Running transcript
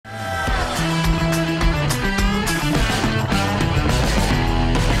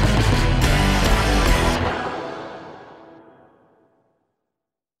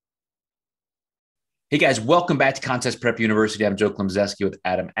Hey guys, welcome back to Contest Prep University. I'm Joe Klemczewski with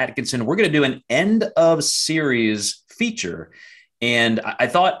Adam Atkinson. We're going to do an end of series feature. And I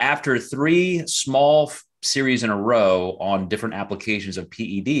thought after three small series in a row on different applications of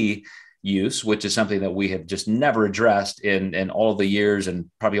PED use, which is something that we have just never addressed in all of the years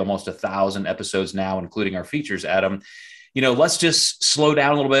and probably almost 1,000 episodes now, including our features, Adam, let's just slow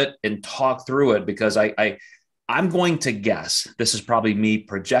down a little bit and talk through it because I'm going to guess, this is probably me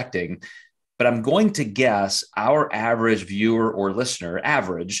projecting, but I'm going to guess our average viewer or listener,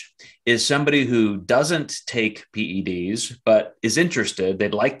 average, is somebody who doesn't take PEDs, but is interested.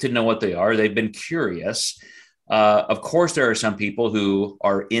 They'd like to know what they are. They've been curious. Of course, there are some people who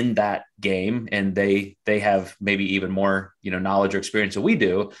are in that game and they have maybe even more, knowledge or experience than we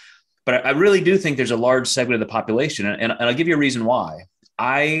do. But I really do think there's a large segment of the population. And I'll give you a reason why.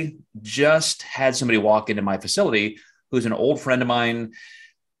 I just had somebody walk into my facility who's an old friend of mine,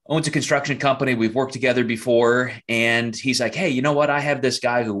 owns a construction company. We've worked together before. And he's like, hey, you know what? I have this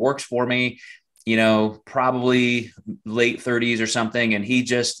guy who works for me, probably late 30s or something. And he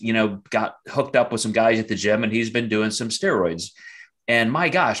just, got hooked up with some guys at the gym and he's been doing some steroids. And my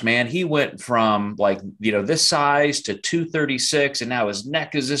gosh, man, he went from this size to 236. And now his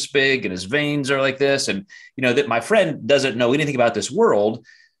neck is this big and his veins are like this. And, that my friend doesn't know anything about this world.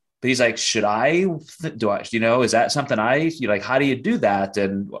 But he's like, is that something how do you do that?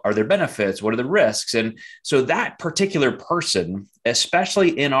 And are there benefits? What are the risks? And so that particular person,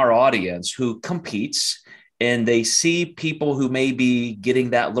 especially in our audience who competes and they see people who may be getting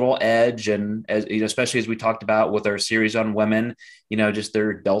that little edge. And especially as we talked about with our series on women, just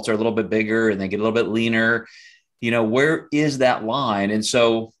their delts are a little bit bigger and they get a little bit leaner, where is that line? And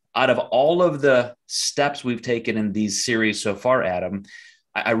so out of all of the steps we've taken in these series so far, Adam,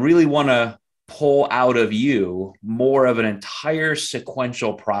 I really want to pull out of you more of an entire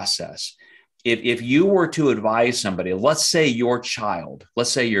sequential process. If you were to advise somebody, let's say your child, let's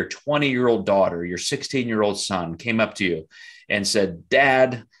say your 20-year-old daughter, your 16-year-old son came up to you and said,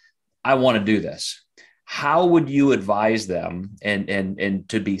 Dad, I want to do this. How would you advise them and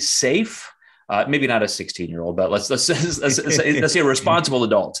to be safe? Maybe not a 16-year-old, but let's say a responsible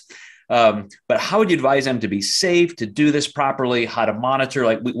adult. But how would you advise them to be safe, to do this properly, how to monitor?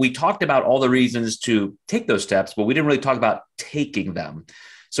 Like we talked about all the reasons to take those steps, but we didn't really talk about taking them.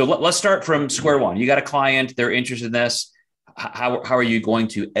 So let's start from square one. You got a client, they're interested in this. How are you going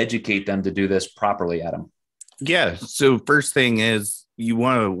to educate them to do this properly, Adam? Yeah. So first thing is you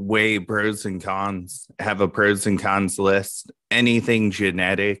want to weigh pros and cons, have a pros and cons list, anything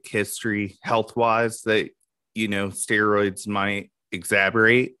genetic history, health-wise that, steroids might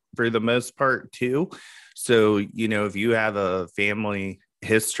exacerbate for the most part too. So, if you have a family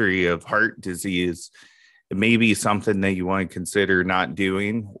history of heart disease, it may be something that you want to consider not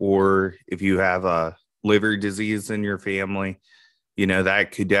doing. Or if you have a liver disease in your family,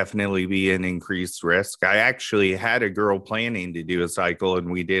 that could definitely be an increased risk. I actually had a girl planning to do a cycle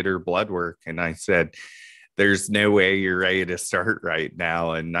and we did her blood work. And I said, there's no way you're ready to start right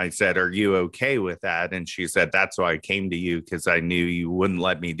now. And I said, are you okay with that? And she said, that's why I came to you, because I knew you wouldn't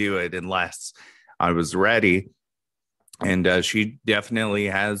let me do it unless I was ready. And she definitely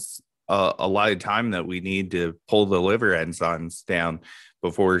has a lot of time that we need to pull the liver enzymes down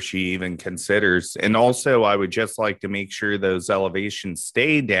before she even considers. And also, I would just like to make sure those elevations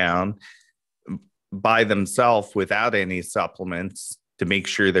stay down by themselves without any supplements, to make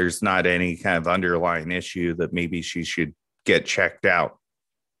sure there's not any kind of underlying issue that maybe she should get checked out.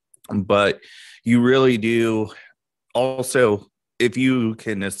 But you really do also, if you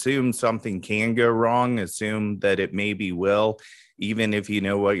can assume something can go wrong, assume that it maybe will. Even if you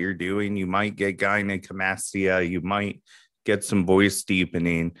know what you're doing, you might get gynecomastia, you might get some voice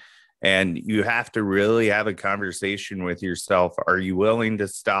deepening, and you have to really have a conversation with yourself. Are you willing to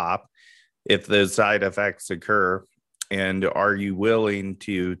stop if those side effects occur? And are you willing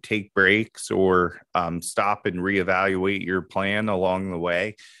to take breaks or stop and reevaluate your plan along the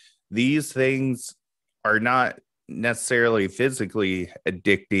way? These things are not necessarily physically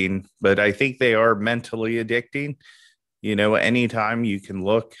addicting, but I think they are mentally addicting. Anytime you can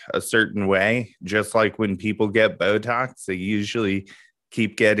look a certain way, just like when people get Botox, they usually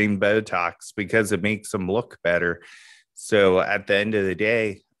keep getting Botox because it makes them look better. So at the end of the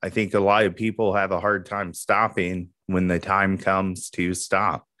day, I think a lot of people have a hard time stopping when the time comes to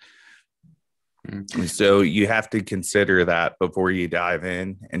stop. Mm-hmm. So you have to consider that before you dive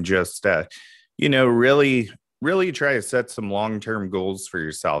in and just, really try to set some long-term goals for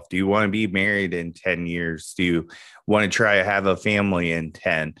yourself. Do you want to be married in 10 years? Do you want to try to have a family in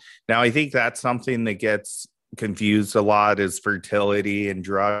 10? Now, I think that's something that gets confused a lot, is fertility and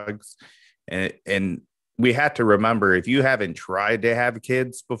drugs. And we have to remember, if you haven't tried to have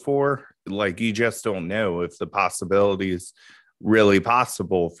kids before, like, you just don't know if the possibility is really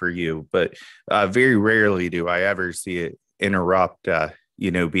possible for you. But very rarely do I ever see it interrupt,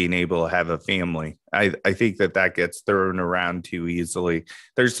 being able to have a family. I think that gets thrown around too easily.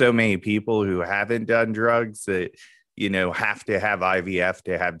 There's so many people who haven't done drugs that, have to have IVF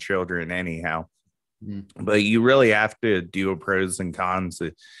to have children anyhow. Mm-hmm. But you really have to do a pros and cons.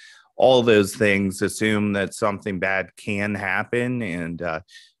 All those things, assume that something bad can happen. And,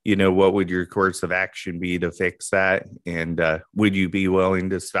 what would your course of action be to fix that? And would you be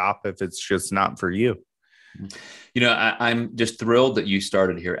willing to stop if it's just not for you? I'm just thrilled that you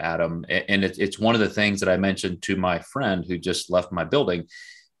started here, Adam. And it's one of the things that I mentioned to my friend who just left my building.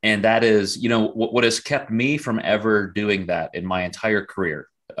 And that is, what has kept me from ever doing that in my entire career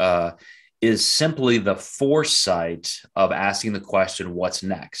is simply the foresight of asking the question, what's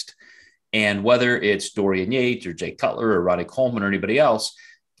next? And whether it's Dorian Yates or Jay Cutler or Ronnie Coleman or anybody else,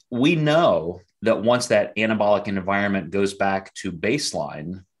 we know that once that anabolic environment goes back to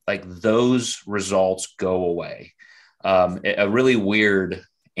baseline, like, those results go away. A really weird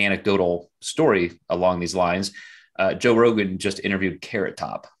anecdotal story along these lines. Joe Rogan just interviewed Carrot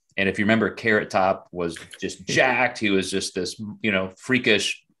Top. And if you remember, Carrot Top was just jacked. He was just this,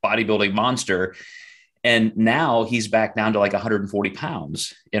 freakish bodybuilding monster. And now he's back down to like 140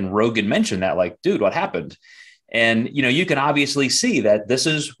 pounds. And Rogan mentioned that, like, dude, what happened? And, you can obviously see that this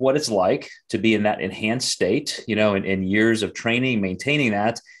is what it's like to be in that enhanced state, in years of training, maintaining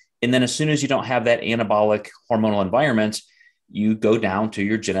that. And then as soon as you don't have that anabolic hormonal environment, you go down to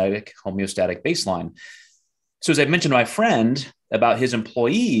your genetic homeostatic baseline. So as I mentioned to my friend about his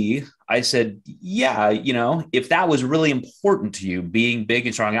employee, I said, yeah, if that was really important to you, being big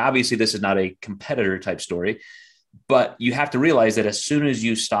and strong, obviously this is not a competitor type story, but you have to realize that as soon as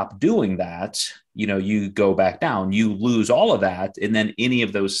you stop doing that, you go back down, you lose all of that. And then any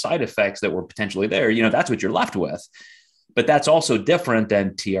of those side effects that were potentially there, that's what you're left with. But that's also different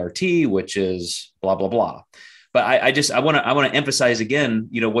than TRT, which is blah, blah, blah. But I want to emphasize again,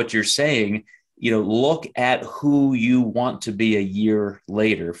 what you're saying. Look at who you want to be a year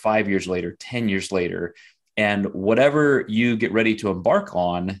later, 5 years later, 10 years later, and whatever you get ready to embark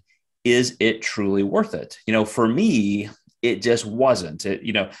on, is it truly worth it? For me, it just wasn't.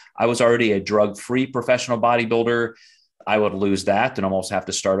 I was already a drug-free professional bodybuilder. I would lose that and almost have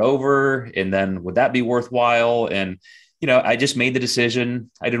to start over. And then would that be worthwhile? And, I just made the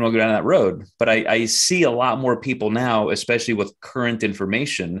decision. I didn't want to go down that road. But I see a lot more people now, especially with current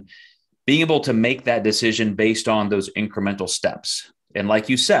information, being able to make that decision based on those incremental steps. And like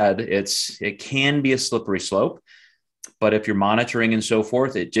you said, it can be a slippery slope, but if you're monitoring and so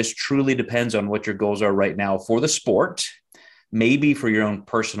forth, it just truly depends on what your goals are right now for the sport, maybe for your own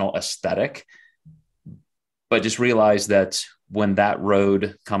personal aesthetic. But just realize that when that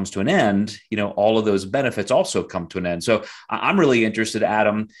road comes to an end, all of those benefits also come to an end. So I'm really interested,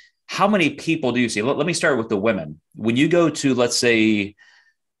 Adam, how many people do you see? Let me start with the women. When you go to, let's say,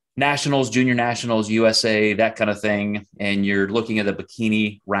 nationals, junior nationals, USA, that kind of thing, and you're looking at the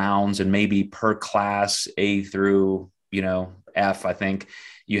bikini rounds and maybe per class A through, F, I think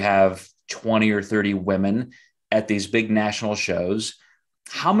you have 20 or 30 women at these big national shows.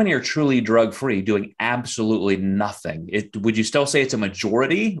 How many are truly drug-free, doing absolutely nothing? Would you still say it's a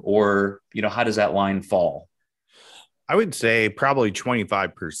majority, or, how does that line fall? I would say probably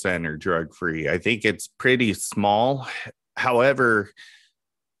 25% are drug-free. I think it's pretty small. However,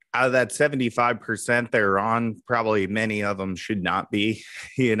 out of that 75% they're on, probably many of them should not be.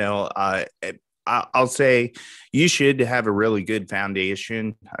 I'll say you should have a really good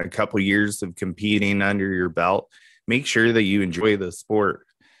foundation, a couple years of competing under your belt. Make sure that you enjoy the sport,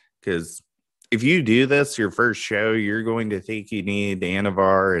 because if you do this your first show, you're going to think you need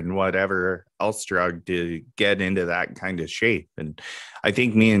Anavar and whatever else drug to get into that kind of shape. And I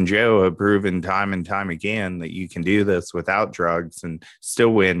think me and Joe have proven time and time again that you can do this without drugs and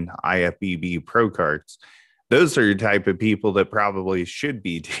still win IFBB pro cards. Those are the type of people that probably should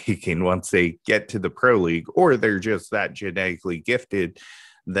be taking once they get to the pro league, or they're just that genetically gifted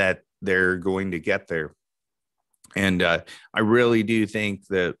that they're going to get there. And I really do think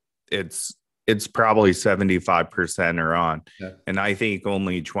that it's probably 75% are on. Yeah. And I think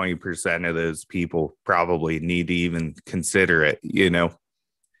only 20% of those people probably need to even consider it,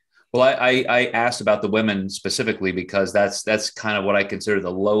 Well, I asked about the women specifically because that's kind of what I consider the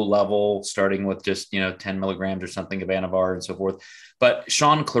low level, starting with just, 10 milligrams or something of Anavar and so forth. But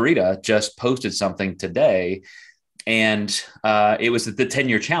Sean Clarita just posted something today, And it was the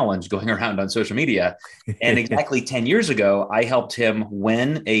 10-year challenge going around on social media. And exactly 10 years ago, I helped him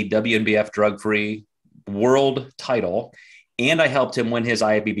win a WNBF drug-free world title. And I helped him win his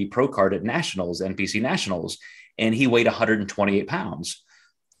IFBB pro card at nationals, NPC nationals. And he weighed 128 pounds.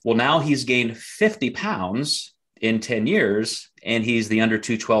 Well, now he's gained 50 pounds in 10 years, and he's the under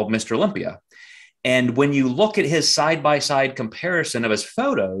 212 Mr. Olympia. And when you look at his side-by-side comparison of his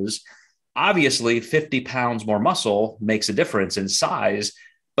photos, obviously 50 pounds more muscle makes a difference in size,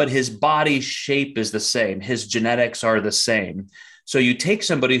 but his body shape is the same. His genetics are the same. So you take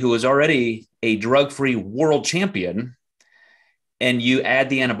somebody who is already a drug-free world champion and you add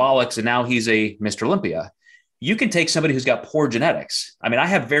the anabolics, and now he's a Mr. Olympia. You can take somebody who's got poor genetics. I mean, I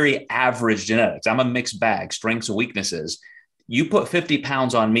have very average genetics. I'm a mixed bag, strengths and weaknesses. You put 50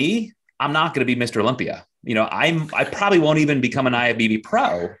 pounds on me, I'm not going to be Mr. Olympia. I probably won't even become an IFBB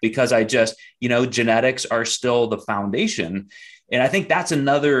pro because I just, genetics are still the foundation. And I think that's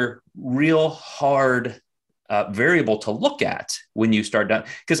another real hard variable to look at when you start down,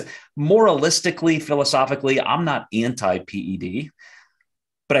 because moralistically, philosophically, I'm not anti-PED,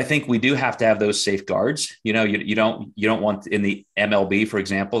 but I think we do have to have those safeguards. You don't want in the MLB, for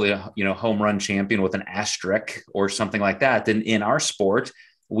example, home run champion with an asterisk or something like that. Then in our sport,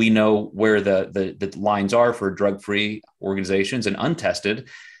 we know where the lines are for drug-free organizations and untested.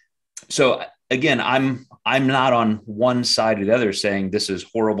 So again, I'm not on one side or the other saying this is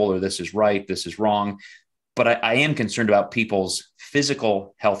horrible or this is right, this is wrong, but I am concerned about people's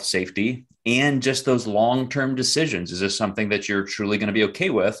physical health safety and just those long-term decisions. Is this something that you're truly going to be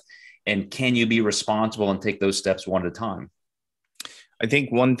okay with? And can you be responsible and take those steps one at a time? I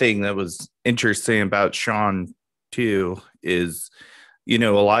think one thing that was interesting about Sean too is, a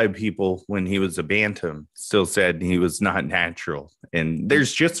lot of people when he was a bantam still said he was not natural. And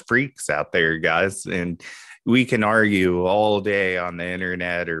there's just freaks out there, guys. And we can argue all day on the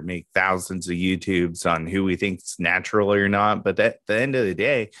internet or make thousands of YouTubes on who we think is natural or not. But at the end of the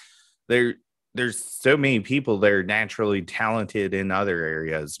day, there's so many people that are naturally talented in other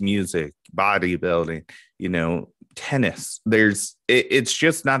areas, music, bodybuilding, tennis. It's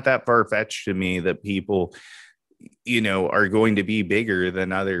just not that far-fetched to me that people are going to be bigger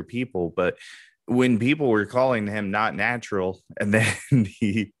than other people. But when people were calling him not natural, and then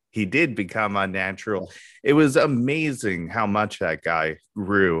he did become unnatural, it was amazing how much that guy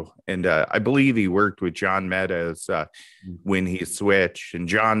grew. And I believe he worked with John Meadows when he switched, and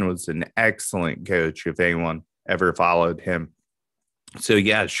John was an excellent coach if anyone ever followed him. So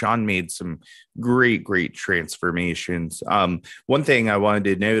yeah, Sean made some great transformations. One thing I wanted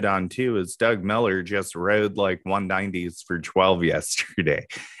to note on too is Doug Miller just rode like 190s for 12 yesterday.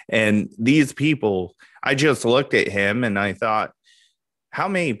 And these people, I just looked at him and I thought, how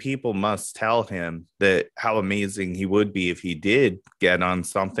many people must tell him that how amazing he would be if he did get on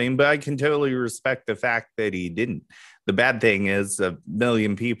something? But I can totally respect the fact that he didn't. The bad thing is 1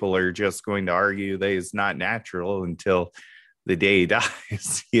 million people are just going to argue that he's not natural until the day he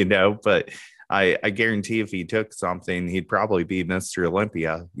dies, but I guarantee if he took something, he'd probably be Mr.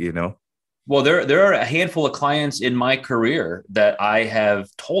 Olympia, Well, there are a handful of clients in my career that I have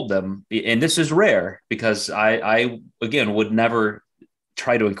told them, and this is rare because I again, would never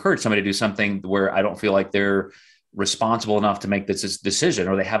try to encourage somebody to do something where I don't feel like they're responsible enough to make this decision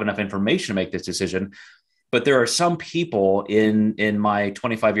or they have enough information to make this decision. But there are some people in my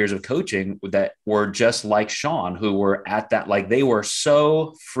 25 years of coaching that were just like Sean, who were at that, like they were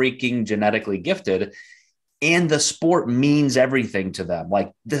so freaking genetically gifted and the sport means everything to them.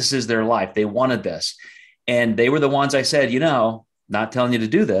 Like this is their life. They wanted this. And they were the ones I said, not telling you to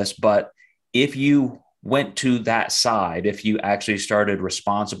do this, but if you went to that side, if you actually started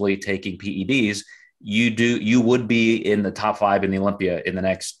responsibly taking PEDs, you would be in the top 5 in the Olympia in the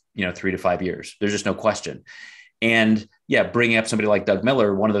next 3 to 5 years. There's just no question. And yeah, bringing up somebody like Doug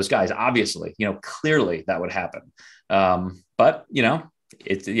Miller, one of those guys, obviously, clearly that would happen. But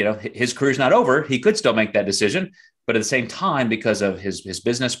it's, his career's not over. He could still make that decision, but at the same time, because of his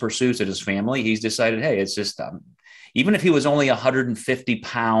business pursuits and his family, he's decided, hey, it's just, even if he was only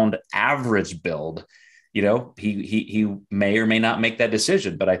 150-pound average build, he may or may not make that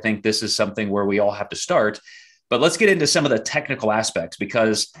decision. But I think this is something where we all have to start. But let's get into some of the technical aspects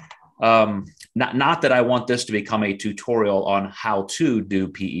because not that I want this to become a tutorial on how to do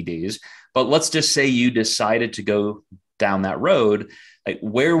PEDs, but let's just say you decided to go down that road. Like,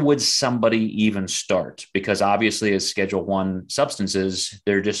 where would somebody even start? Because obviously as Schedule I substances,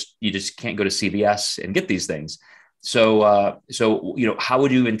 you just can't go to CVS and get these things. So how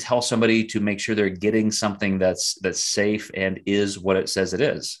would you even tell somebody to make sure they're getting something that's safe and is what it says it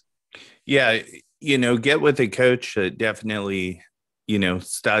is? Yeah. get with a coach that definitely,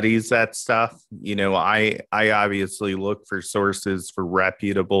 studies that stuff. I obviously look for sources for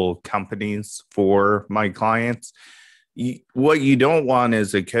reputable companies for my clients. What you don't want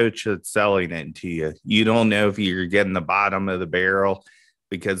is a coach that's selling it to you. You don't know if you're getting the bottom of the barrel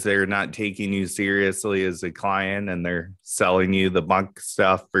because they're not taking you seriously as a client and they're selling you the bunk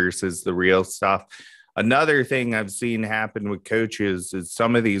stuff versus the real stuff. Another thing I've seen happen with coaches is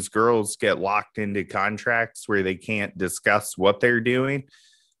some of these girls get locked into contracts where they can't discuss what they're doing.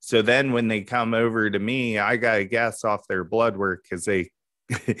 So then when they come over to me, I got to guess off their blood work because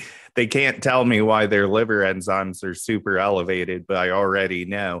they can't tell me why their liver enzymes are super elevated, but I already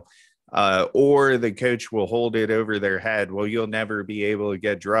know. Or the coach will hold it over their head. Well, you'll never be able to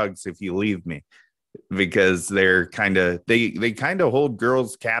get drugs if you leave me, because they're they kind of hold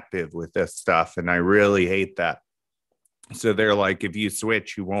girls captive with this stuff. And I really hate that. So they're like, if you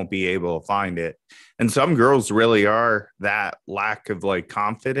switch, you won't be able to find it. And some girls really are that lack of like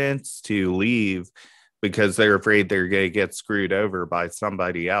confidence to leave because they're afraid they're going to get screwed over by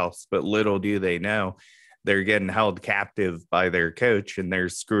somebody else. But little do they know, they're getting held captive by their coach and they're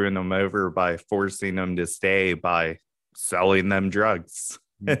screwing them over by forcing them to stay by selling them drugs.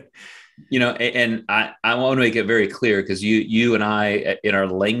 And I want to make it very clear, because you and I, in our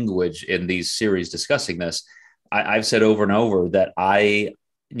language in these series discussing this, I've said over and over that I,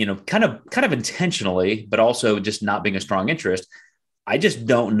 kind of intentionally, but also just not being a strong interest, I just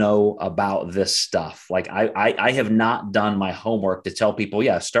don't know about this stuff. Like I have not done my homework to tell people,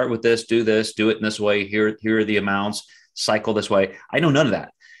 yeah, start with this, do it in this way. Here are the amounts, cycle this way. I know none of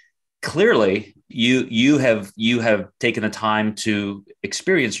that. Clearly you have taken the time to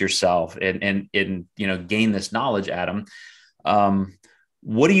experience yourself and gain this knowledge, Adam.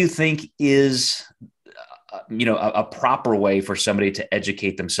 What do you think is a proper way for somebody to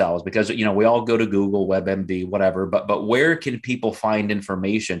educate themselves? Because, we all go to Google, WebMD, whatever, but where can people find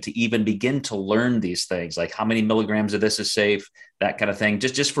information to even begin to learn these things? Like how many milligrams of this is safe, that kind of thing,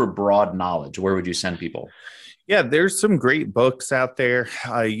 just for broad knowledge, where would you send people? Yeah, there's some great books out there.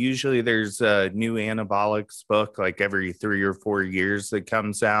 Usually there's a new anabolics book like every 3 or 4 years that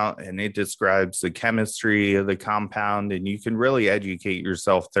comes out, and it describes the chemistry of the compound, and you can really educate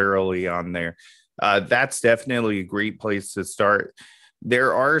yourself thoroughly on there. That's definitely a great place to start.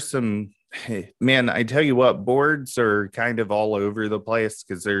 There are some, man, I tell you what, boards are kind of all over the place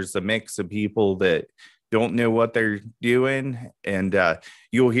because there's a mix of people that don't know what they're doing. And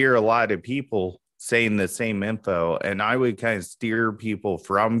you'll hear a lot of people saying the same info. And I would kind of steer people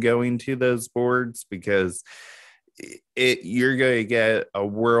from going to those boards because you're going to get a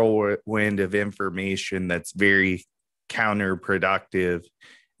whirlwind of information that's very counterproductive.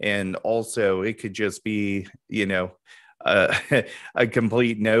 And also it could just be, a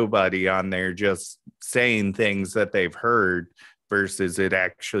complete nobody on there just saying things that they've heard versus it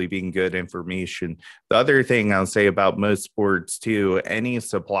actually being good information. The other thing I'll say about most sports too, any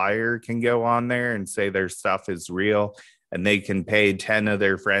supplier can go on there and say their stuff is real, and they can pay 10 of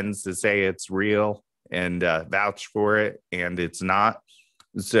their friends to say it's real and vouch for it, and it's not.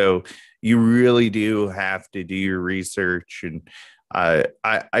 So you really do have to do your research. And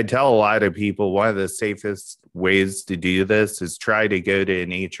I tell a lot of people one of the safest ways to do this is try to go to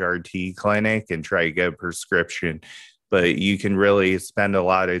an HRT clinic and try to get a prescription. But you can really spend a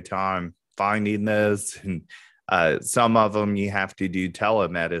lot of time finding those. And some of them you have to do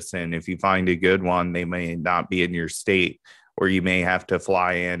telemedicine. If you find a good one, they may not be in your state, or you may have to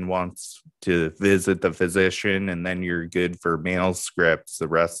fly in once to visit the physician, and then you're good for mail scripts the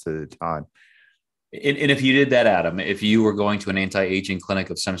rest of the time. And if you did that, Adam, if you were going to an anti-aging clinic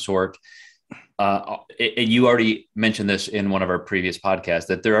of some sort, and you already mentioned this in one of our previous podcasts,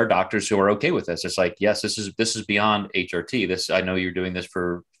 that there are doctors who are okay with this. It's like, yes, this is beyond HRT. This, I know you're doing this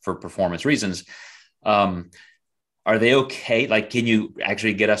for performance reasons. Are they okay? Like, can you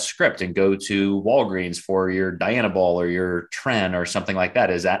actually get a script and go to Walgreens for your Dianabol or your Tren or something like that?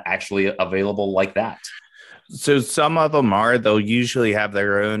 Is that actually available like that? So some of them are. They'll usually have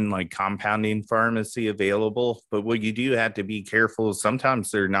their own like compounding pharmacy available. But what you do have to be careful is sometimes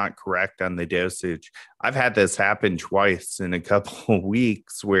they're not correct on the dosage. I've had this happen twice in a couple of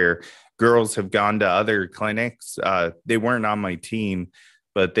weeks where girls have gone to other clinics. They weren't on my team,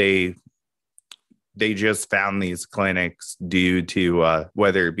 but they just found these clinics due to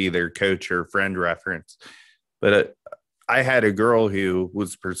whether it be their coach or friend reference. But I had a girl who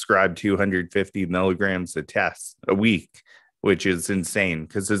was prescribed 250 milligrams of test a week, which is insane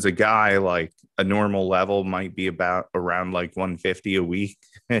because as a guy, like a normal level might be around like 150 a week.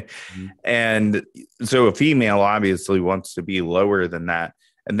 And so a female obviously wants to be lower than that.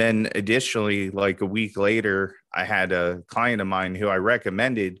 And then additionally, like a week later, I had a client of mine who I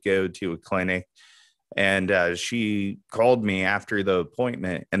recommended go to a clinic. And she called me after the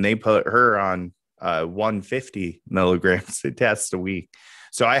appointment, and they put her on 150 milligrams of test a week.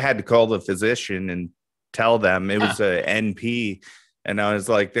 So I had to call the physician and tell them it was a NP. And I was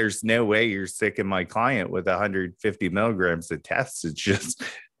like, there's no way you're sicking my client with 150 milligrams of tests. It's just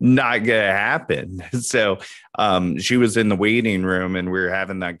not going to happen. So she was in the waiting room and we were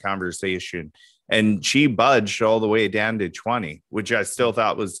having that conversation, and she budged all the way down to 20, which I still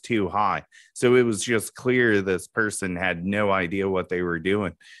thought was too high. So it was just clear this person had no idea what they were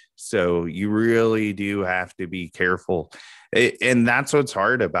doing. So you really do have to be careful. And that's what's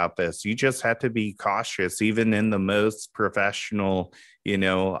hard about this. You just have to be cautious, even in the most professional,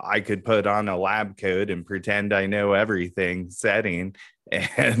 I could put on a lab coat and pretend I know everything setting.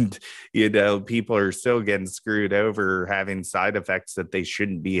 And, people are still getting screwed over, having side effects that they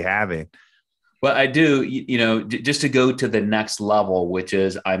shouldn't be having. Well, I do, just to go to the next level, which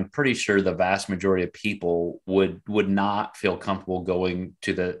is I'm pretty sure the vast majority of people would not feel comfortable going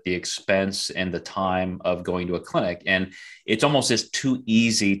to the expense and the time of going to a clinic. And it's almost just too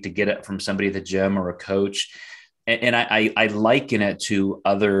easy to get it from somebody at the gym or a coach. And I liken it to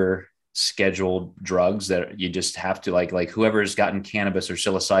other scheduled drugs that you just have to like whoever's gotten cannabis or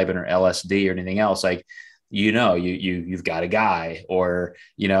psilocybin or LSD or anything else, like, you've got a guy, or,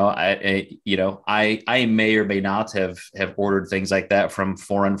 I may or may not have ordered things like that from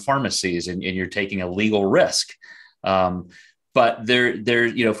foreign pharmacies, and you're taking a legal risk. But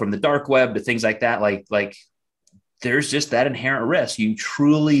they're, from the dark web to things like that, like there's just that inherent risk. You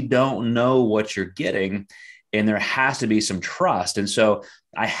truly don't know what you're getting, and there has to be some trust. And so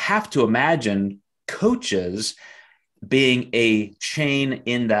I have to imagine coaches being a chain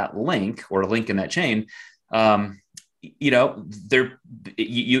in that link, or a link in that chain. You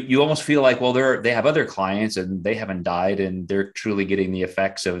almost feel like, well, they have other clients and they haven't died and they're truly getting the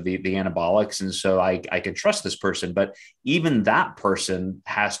effects of the anabolics. And so I can trust this person, but even that person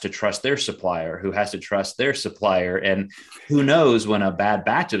has to trust their supplier, who has to trust their supplier. And who knows when a bad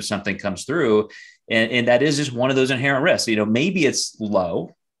batch of something comes through, and that is just one of those inherent risks. Maybe it's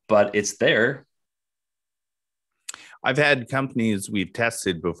low, but it's there. I've had companies we've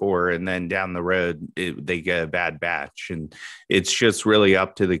tested before, and then down the road, they get a bad batch. And it's just really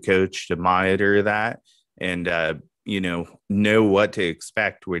up to the coach to monitor that and, know what to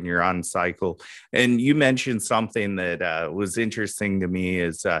expect when you're on cycle. And you mentioned something that was interesting to me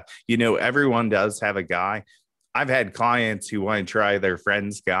is, everyone does have a guy. I've had clients who want to try their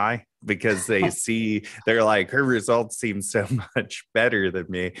friend's guy because they're like, her results seem so much better than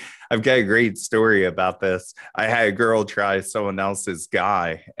me. I've got a great story about this. I had a girl try someone else's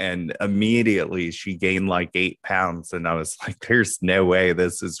guy, and immediately she gained like 8 pounds. And I was like, there's no way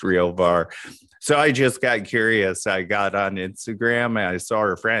this is real bar. So I just got curious. I got on Instagram and I saw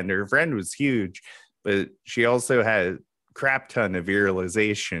her friend. Her friend was huge, but she also had a crap ton of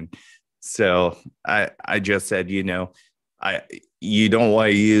virilization. So I just said, you don't want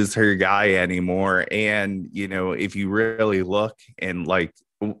to use her guy anymore. And, if you really look, and like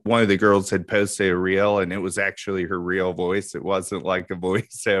one of the girls had posted a reel, and it was actually her real voice. It wasn't like a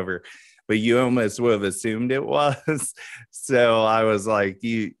voiceover, but you almost would have assumed it was. So I was like,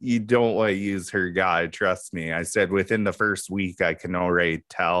 you don't want to use her guy. Trust me. I said, within the first week, I can already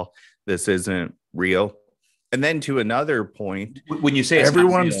tell this isn't real. And then to another point, when you say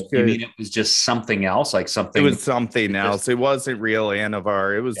everyone's good, you mean it was just something else, like something? It was something else. It wasn't real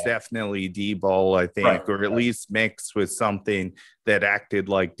Anavar. It was definitely D-bol, I think, right, or at least mixed with something that acted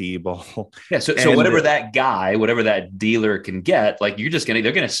like D-bol. Yeah. So whatever that guy, whatever that dealer can get, like they're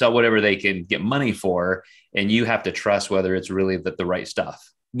going to sell whatever they can get money for, and you have to trust whether it's really the right stuff.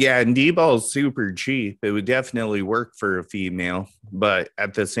 Yeah, and D-bol is super cheap. It would definitely work for a female, but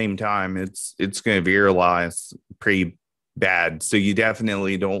at the same time, it's going to viralize pretty bad. So you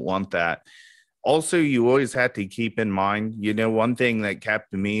definitely don't want that. Also, you always have to keep in mind, one thing that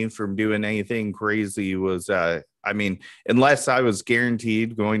kept me from doing anything crazy was, unless I was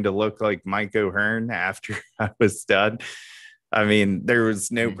guaranteed going to look like Mike O'Hearn after I was done, there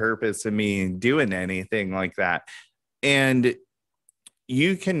was no purpose in me doing anything like that. And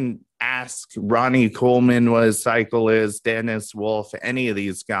you can ask Ronnie Coleman what his cycle is, Dennis Wolf, any of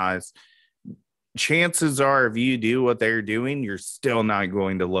these guys. Chances are, if you do what they're doing, you're still not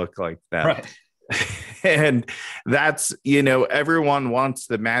going to look like them. Right. And that's, everyone wants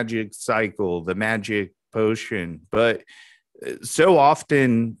the magic cycle, the magic potion. But so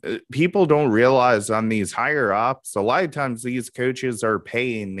often people don't realize on these higher ups, a lot of times these coaches are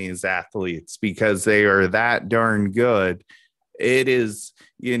paying these athletes because they are that darn good. it is,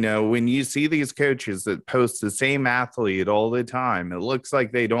 when you see these coaches that post the same athlete all the time, it looks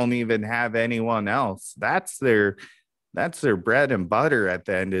like they don't even have anyone else. That's their bread and butter at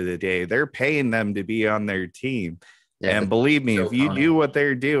the end of the day. They're paying them to be on their team. Yeah, and believe me, if you do what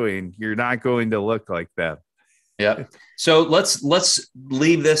they're doing, you're not going to look like them. Yeah. So let's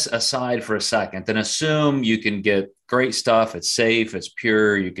leave this aside for a second and assume you can get great stuff. It's safe. It's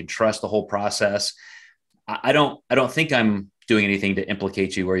pure. You can trust the whole process. I don't think I'm doing anything to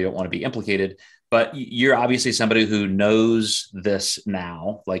implicate you where you don't want to be implicated, but you're obviously somebody who knows this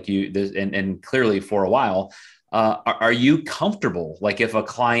now, like and clearly for a while. Are you comfortable? Like if a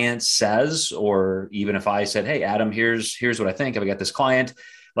client says, or even if I said, "Hey, Adam, here's what I think. I've got this client."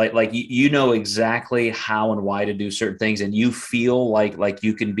 Like you know exactly how and why to do certain things, and you feel like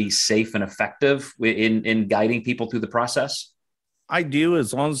you can be safe and effective in guiding people through the process. I do,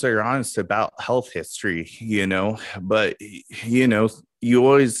 as long as they're honest about health history, but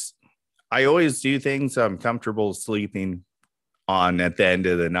I always do things I'm comfortable sleeping on at the end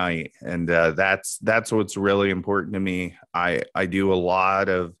of the night. And that's what's really important to me. I do a lot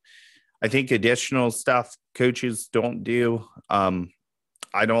of, I think, additional stuff coaches don't do.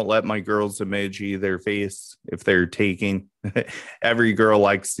 I don't let my girls emoji their face if they're taking. Every girl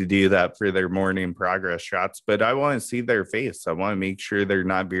likes to do that for their morning progress shots, but I want to see their face. I want to make sure they're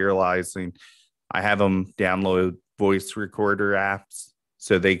not viralizing. I have them download voice recorder apps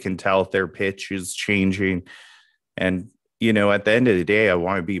so they can tell if their pitch is changing. And, at the end of the day, I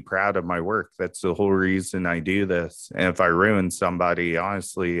want to be proud of my work. That's the whole reason I do this. And if I ruin somebody,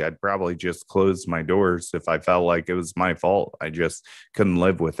 honestly, I'd probably just close my doors if I felt like it was my fault. I just couldn't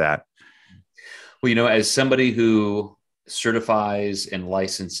live with that. Well, as somebody who certifies and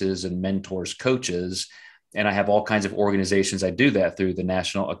licenses and mentors coaches, and I have all kinds of organizations, I do that through the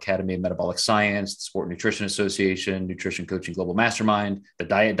National Academy of Metabolic Science, the Sport Nutrition Association, Nutrition Coaching Global Mastermind, the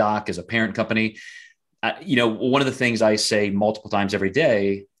Diet Doc is a parent company. One of the things I say multiple times every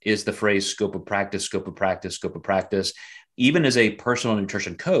day is the phrase scope of practice, scope of practice, scope of practice. Even as a personal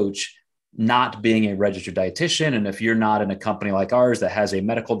nutrition coach, not being a registered dietitian, and if you're not in a company like ours that has a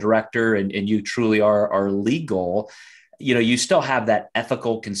medical director and you truly are legal, you still have that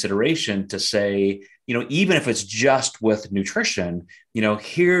ethical consideration to say, even if it's just with nutrition,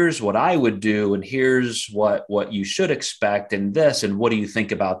 here's what I would do, and here's what you should expect, and this, and what do you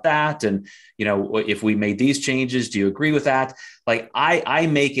think about that? And, if we made these changes, do you agree with that? Like I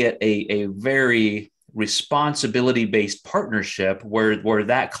make it a very responsibility-based partnership where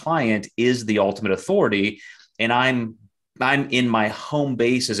that client is the ultimate authority. And I'm in my home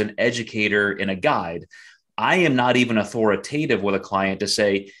base as an educator and a guide. I am not even authoritative with a client to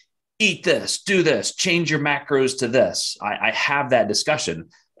say, eat this, do this, change your macros to this. I have that discussion.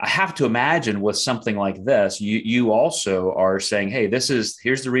 I have to imagine with something like this, you also are saying, hey,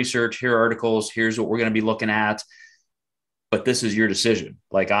 here's the research, here are articles, here's what we're going to be looking at, but this is your decision.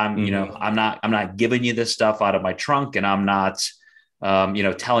 Like I'm not giving you this stuff out of my trunk, and I'm not,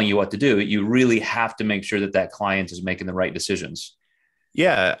 telling you what to do. You really have to make sure that client is making the right decisions.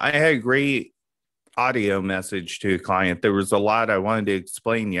 Yeah, I had a great audio message to a client. There was a lot I wanted to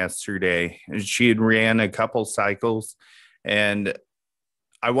explain yesterday. She had ran a couple cycles, and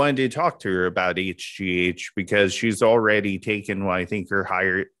I wanted to talk to her about HGH because she's already taken what I think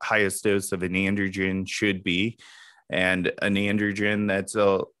her highest dose of an androgen should be, and an androgen that's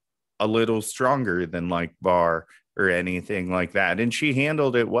a little stronger than like bar or anything like that. And she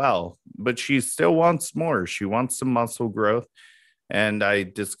handled it well, but she still wants more. She wants some muscle growth. And I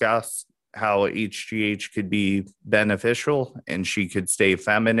discussed how HGH could be beneficial and she could stay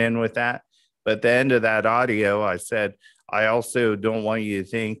feminine with that. But at the end of that audio, I said, I also don't want you to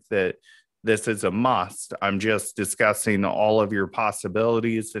think that this is a must. I'm just discussing all of your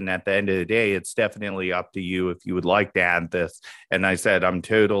possibilities. And at the end of the day, it's definitely up to you if you would like to add this. And I said, I'm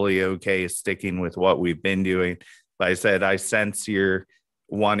totally okay sticking with what we've been doing. But I said, I sense you're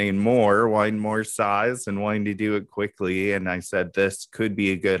wanting more size and wanting to do it quickly. And I said, this could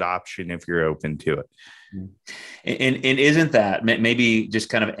be a good option if you're open to it. And isn't that maybe just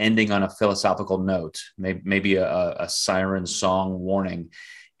kind of ending on a philosophical note, maybe a siren song warning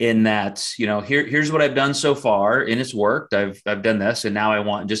in that, here's what I've done so far and it's worked. I've done this and now I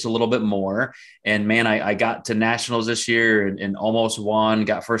want just a little bit more. And man, I got to nationals this year and almost won,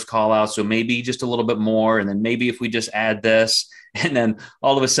 got first call out. So maybe just a little bit more. And then maybe if we just add this, and then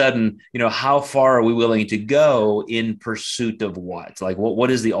all of a sudden, how far are we willing to go in pursuit of what? Like, what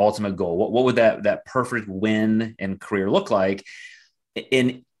is the ultimate goal? What would that perfect win and career look like?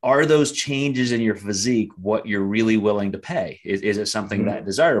 And are those changes in your physique what you're really willing to pay? Is it something that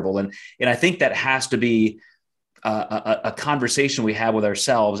desirable? And I think that has to be a conversation we have with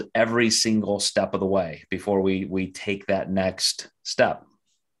ourselves every single step of the way before we take that next step.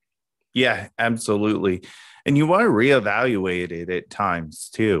 Yeah, absolutely. And you want to reevaluate it at times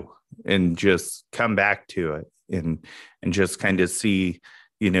too, and just come back to it and just kind of see,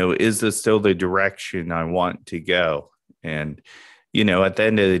 is this still the direction I want to go? And, at the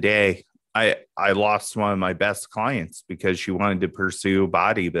end of the day, I lost one of my best clients because she wanted to pursue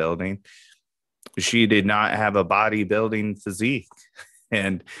bodybuilding. She did not have a bodybuilding physique.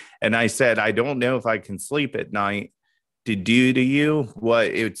 And I said, I don't know if I can sleep at night to do to you what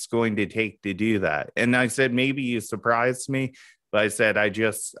it's going to take to do that. And I said, maybe you surprised me, but I said, I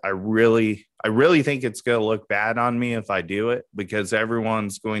really think it's going to look bad on me if I do it, because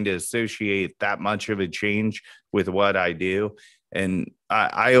everyone's going to associate that much of a change with what I do. And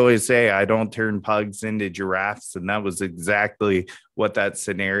I always say I don't turn pugs into giraffes. And that was exactly what that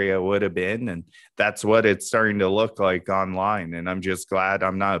scenario would have been. And that's what it's starting to look like online. And I'm just glad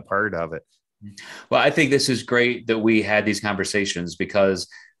I'm not a part of it. Well, I think this is great that we had these conversations, because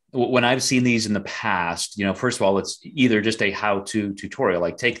when I've seen these in the past, first of all, it's either just a how-to tutorial,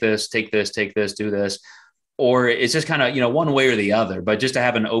 like take this, do this, or it's just kind of, one way or the other, but just to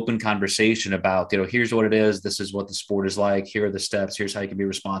have an open conversation about, here's what it is. This is what the sport is like. Here are the steps. Here's how you can be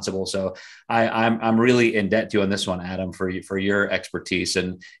responsible. So I'm really in debt to you on this one, Adam, for your expertise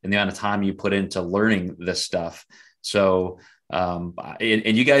and the amount of time you put into learning this stuff. So,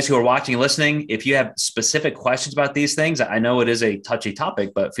 and you guys who are watching and listening, if you have specific questions about these things, I know it is a touchy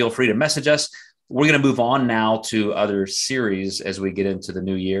topic, but feel free to message us. We're going to move on now to other series as we get into the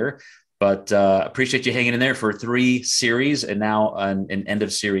new year. But appreciate you hanging in there for 3 series and now an end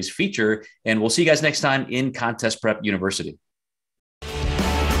of series feature. And we'll see you guys next time in Contest Prep University.